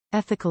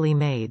Ethically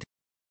made.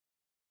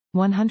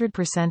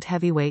 100%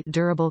 heavyweight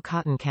durable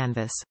cotton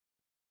canvas.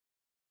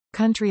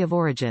 Country of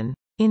origin,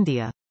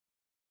 India.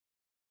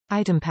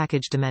 Item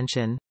package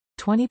dimension,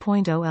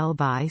 20.0 L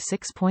by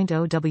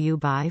 6.0 W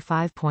by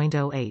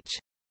 5.0 H.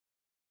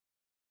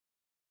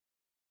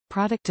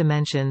 Product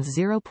dimensions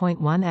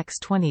 0.1 x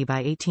 20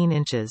 by 18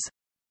 inches.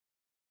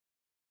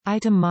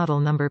 Item model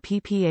number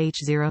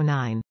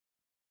PPH09.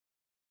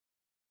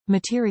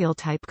 Material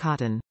type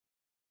cotton.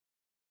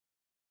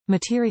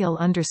 Material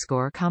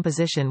 _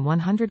 composition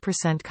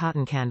 100%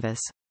 cotton canvas.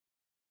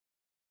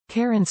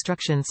 Care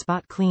instruction: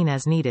 spot clean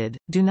as needed,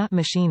 do not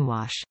machine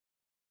wash.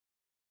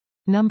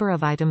 Number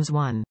of items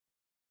 1.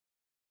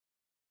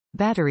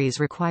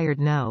 Batteries required: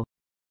 no.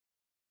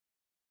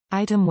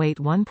 Item weight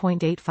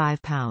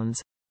 1.85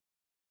 pounds.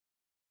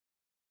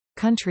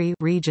 Country,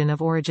 region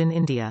of origin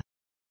India.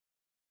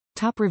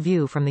 Top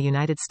review from the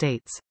United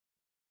States.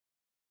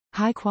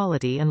 High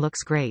quality and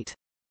looks great.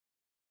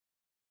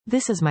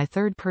 This is my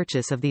third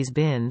purchase of these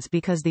bins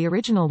because the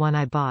original one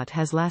I bought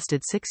has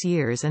lasted 6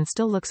 years and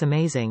still looks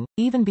amazing,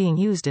 even being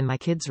used in my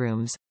kids'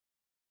 rooms.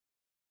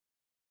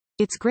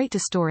 It's great to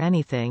store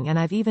anything, and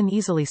I've even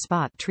easily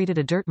spot-treated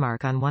a dirt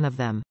mark on one of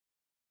them.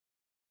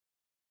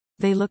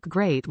 They look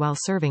great while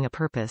serving a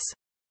purpose.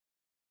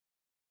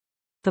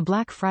 The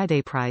Black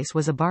Friday price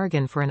was a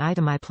bargain for an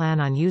item I plan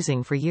on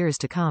using for years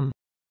to come.